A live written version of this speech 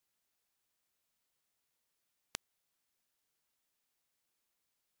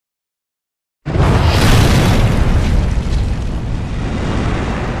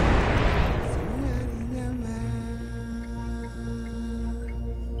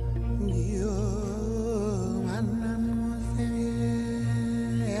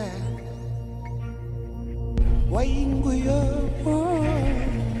wainguyo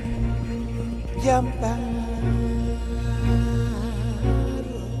jamban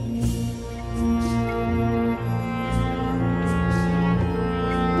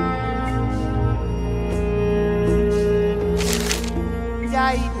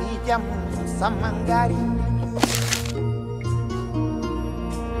jai ni jam samanggari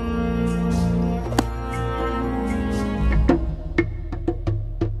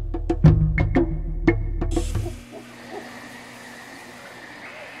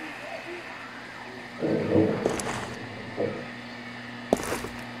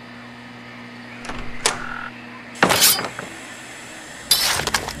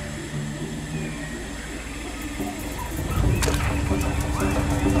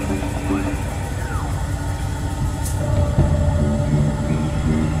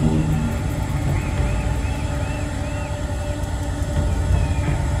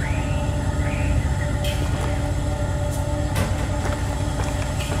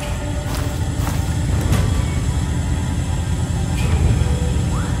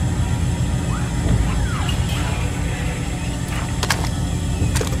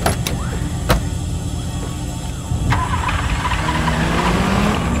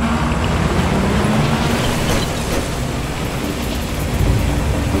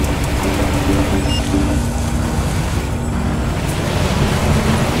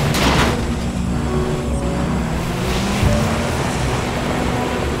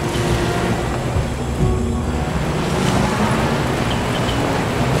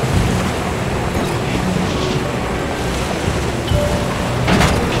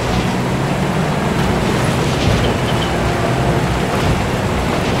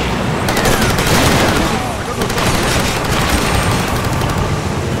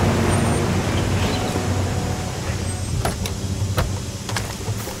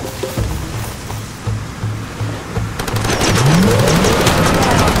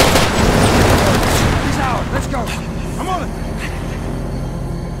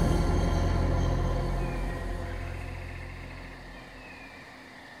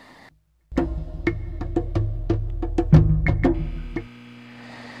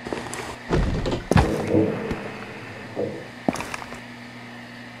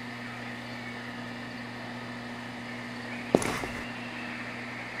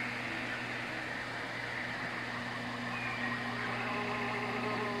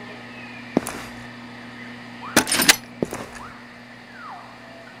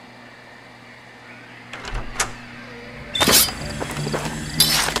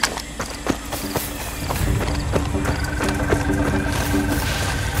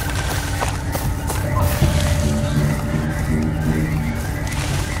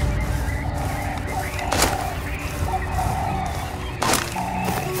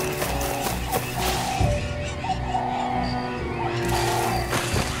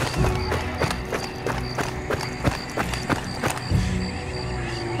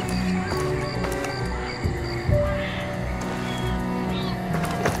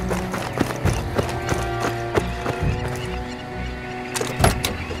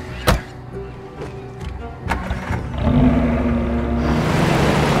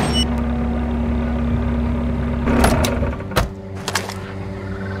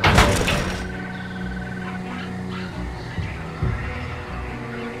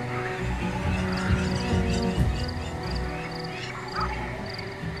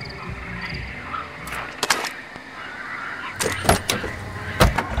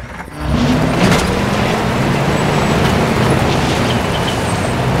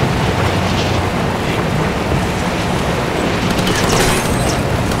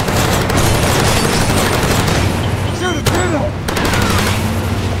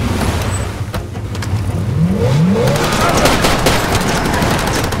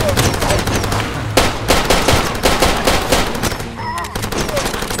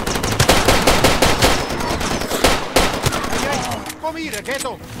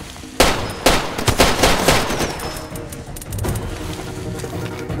quieto.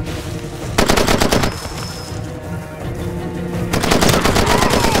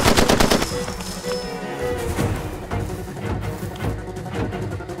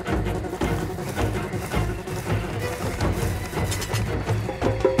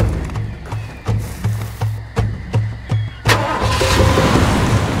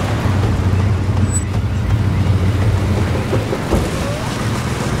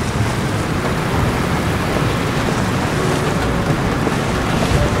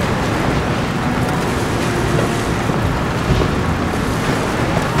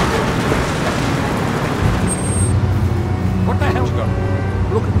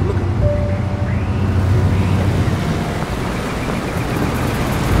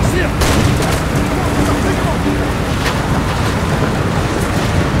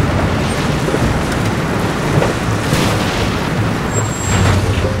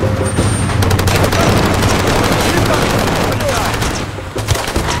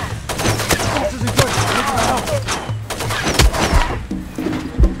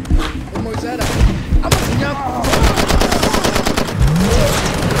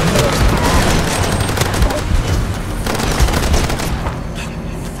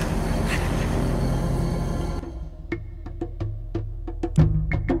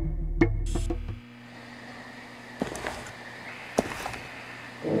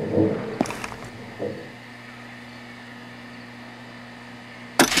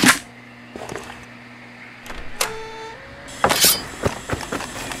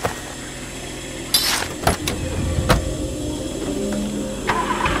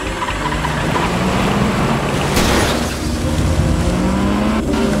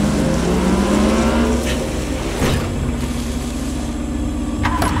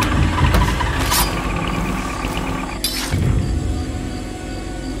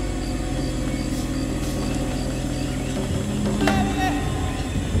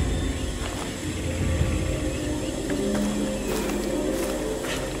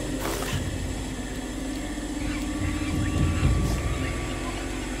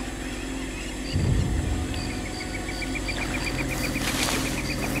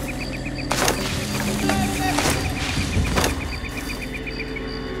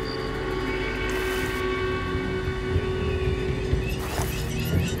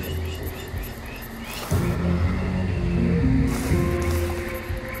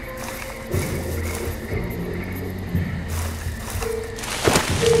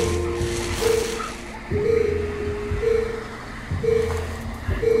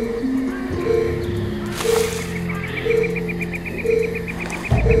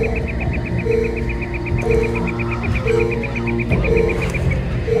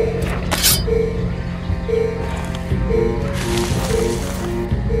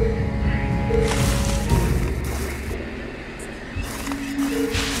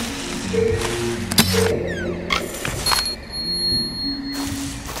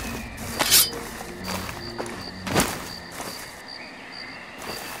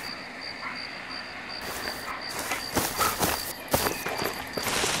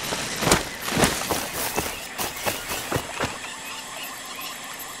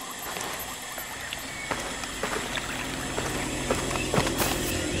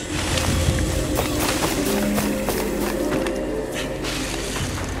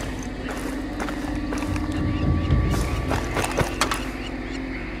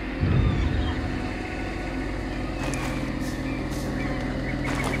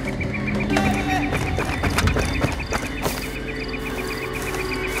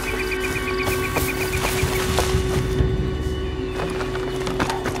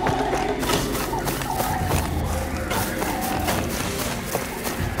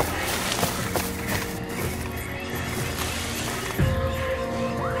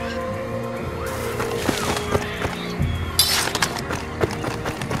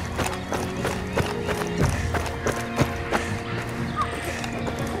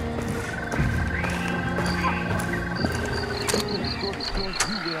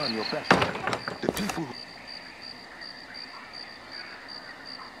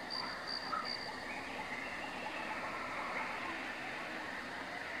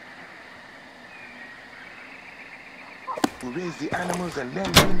 to raise the animals and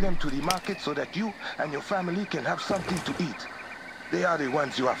then bring them to the market so that you and your family can have something to eat. They are the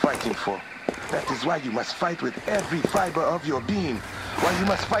ones you are fighting for. That is why you must fight with every fiber of your being. Why you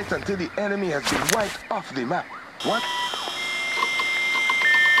must fight until the enemy has been wiped off the map. What?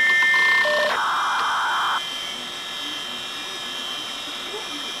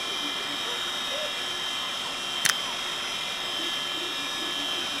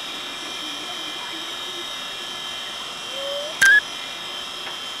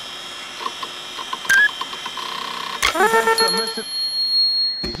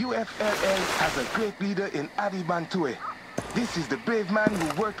 The UFLA has a great leader in Adi Bantue. This is the brave man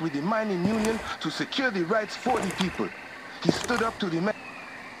who worked with the mining union to secure the rights for the people. He stood up to the men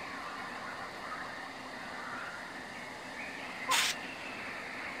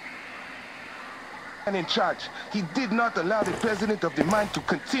in charge. He did not allow the president of the mine to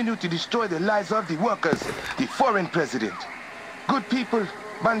continue to destroy the lives of the workers, the foreign president. Good people,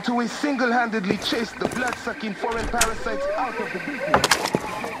 Bantue single-handedly chased the blood-sucking foreign parasites out of the business.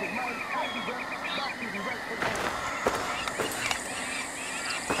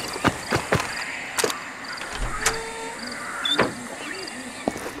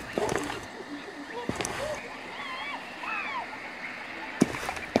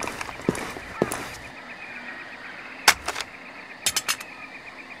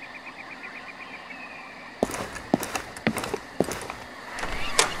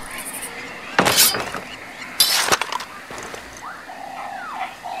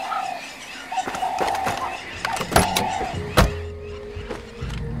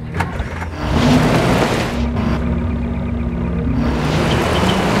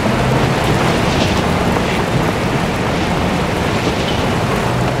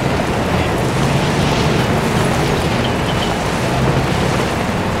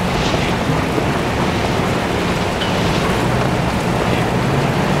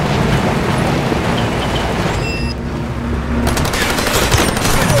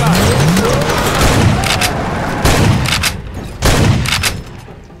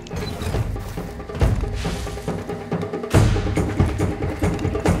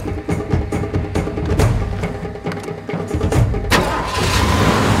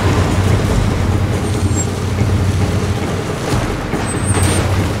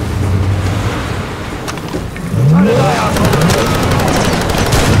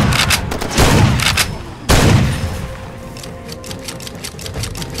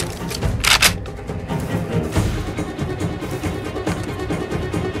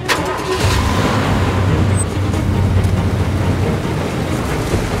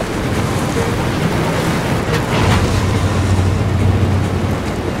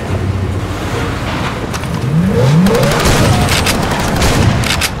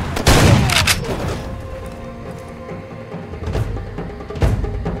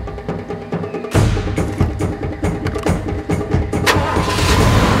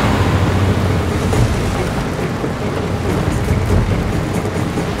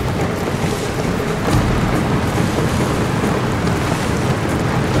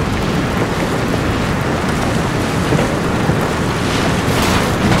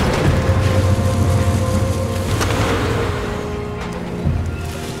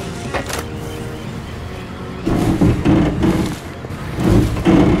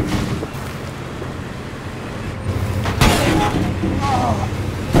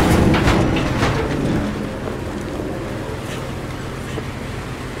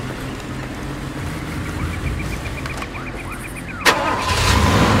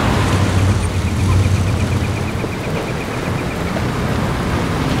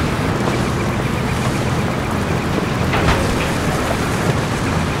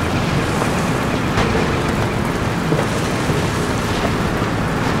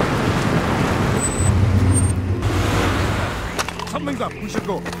 Something's up. We should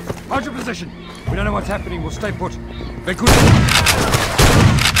go. Hold your position. We don't know what's happening. We'll stay put. They could...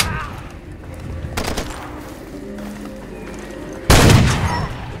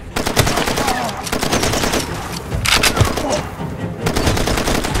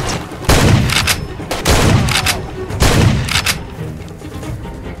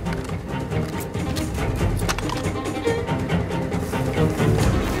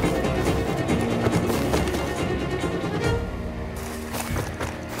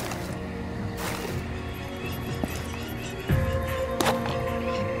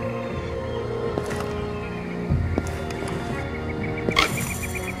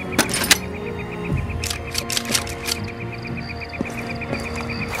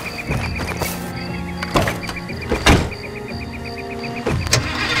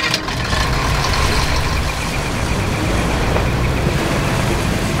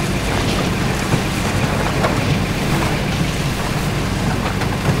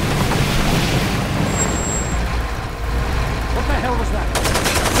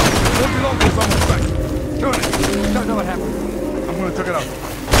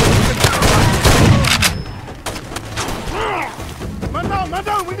 Man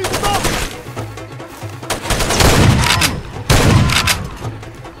down, we need to stop!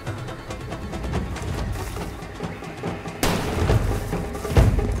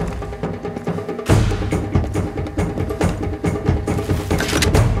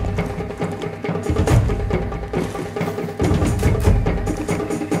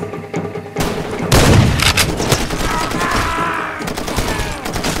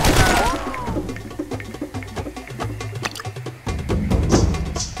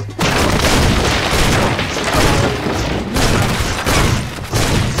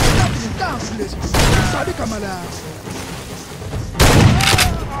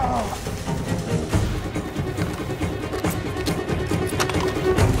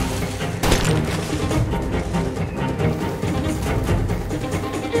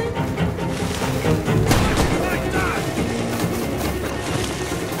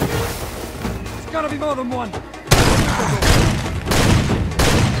 Gotta be more than one.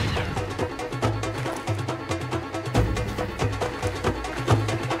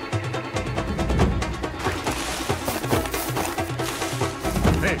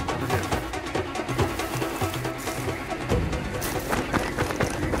 Hey, over here.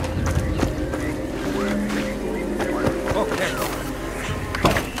 Okay.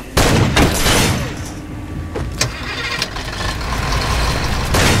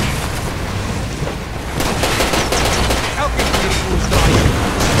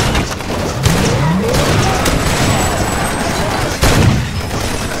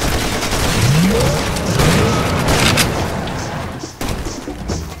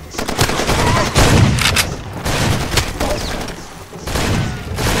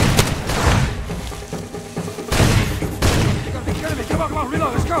 Come on,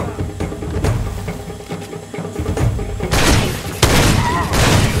 reload, let's go!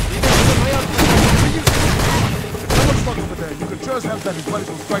 Someone's stuck over there. You can just help them. His buddies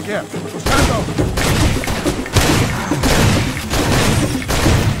will strike here. So stand down.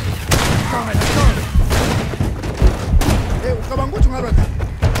 Come on, let's go! Hey, ucabanga ukuthi ungarada.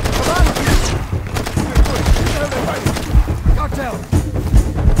 Cabanga. Cartel!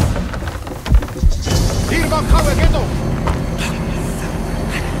 Here, come, cover, get off.